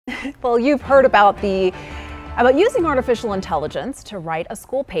Well, you've heard about using artificial intelligence to write a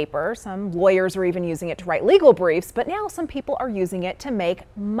school paper. Some lawyers are even using it to write legal briefs, but now some people are using it to make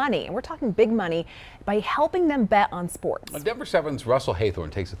money. And we're talking big money by helping them bet on sports. Denver 7's Russell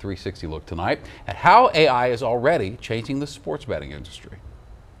Haythorne takes a 360 look tonight at how AI is already changing the sports betting industry.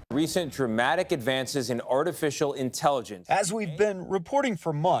 Recent dramatic advances in artificial intelligence. As we've been reporting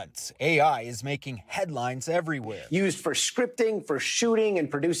for months, AI is making headlines everywhere. Used for scripting, for shooting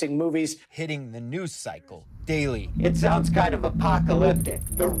and producing movies. Hitting the news cycle daily. It sounds kind of apocalyptic,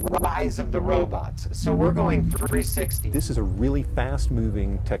 the rise of the robots. So we're going 360. This is a really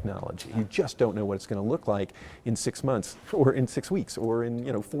fast-moving technology. You just don't know what it's going to look like in 6 months, or in 6 weeks, or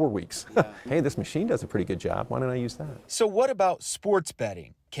in 4 weeks. Hey, this machine does a pretty good job. Why don't I use that? So what about sports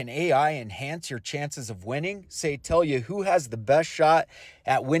betting? Can AI enhance your chances of winning? Say, tell you who has the best shot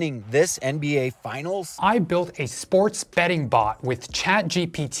at winning this NBA Finals? I built a sports betting bot with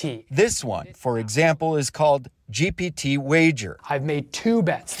ChatGPT. This one, for example, is called GPT Wager. I've made 2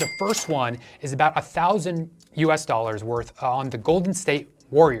 bets. The first one is about $1,000 US worth on the Golden State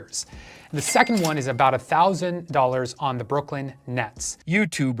Warriors. The second one is about $1,000 on the Brooklyn Nets.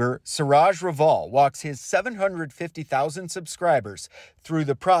 YouTuber Siraj Raval walks his 750,000 subscribers through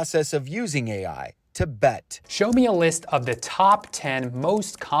the process of using AI to bet. Show me a list of the top 10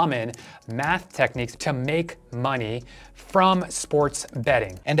 most common math techniques to make money from sports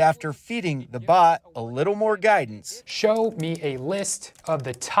betting. And after feeding the bot a little more guidance, show me a list of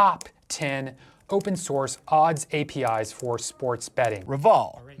the top 10 open source odds APIs for sports betting.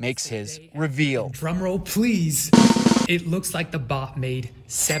 Raval makes his reveal. Drumroll, please. It looks like the bot made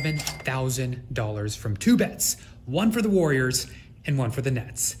 $7,000 from 2 bets, one for the Warriors and one for the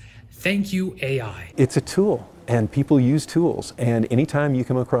Nets. Thank you, AI. It's a tool, and people use tools. And anytime you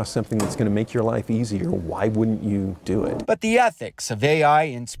come across something that's going to make your life easier, why wouldn't you do it? But the ethics of AI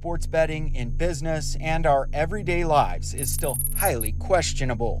in sports betting, in business, and our everyday lives is still highly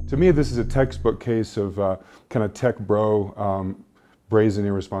questionable. To me, this is a textbook case of kind of tech bro brazen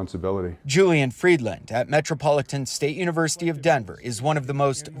irresponsibility. Julian Friedland at Metropolitan State University of Denver is one of the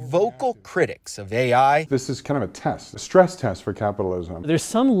most vocal critics of AI. This is kind of a test, a stress test for capitalism. There's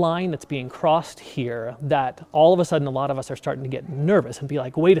some line that's being crossed here that all of a sudden a lot of us are starting to get nervous and be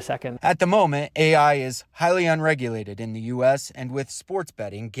like, wait a second. At the moment, AI is highly unregulated in the US, and with sports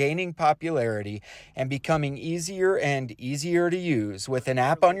betting gaining popularity and becoming easier and easier to use with an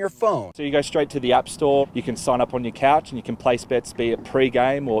app on your phone. So you go straight to the App Store, you can sign up on your couch and you can place bets, be it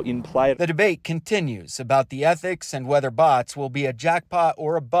pre-game or in play. The debate continues about the ethics and whether bots will be a jackpot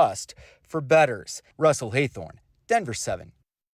or a bust for bettors. Russell Haythorne, Denver 7.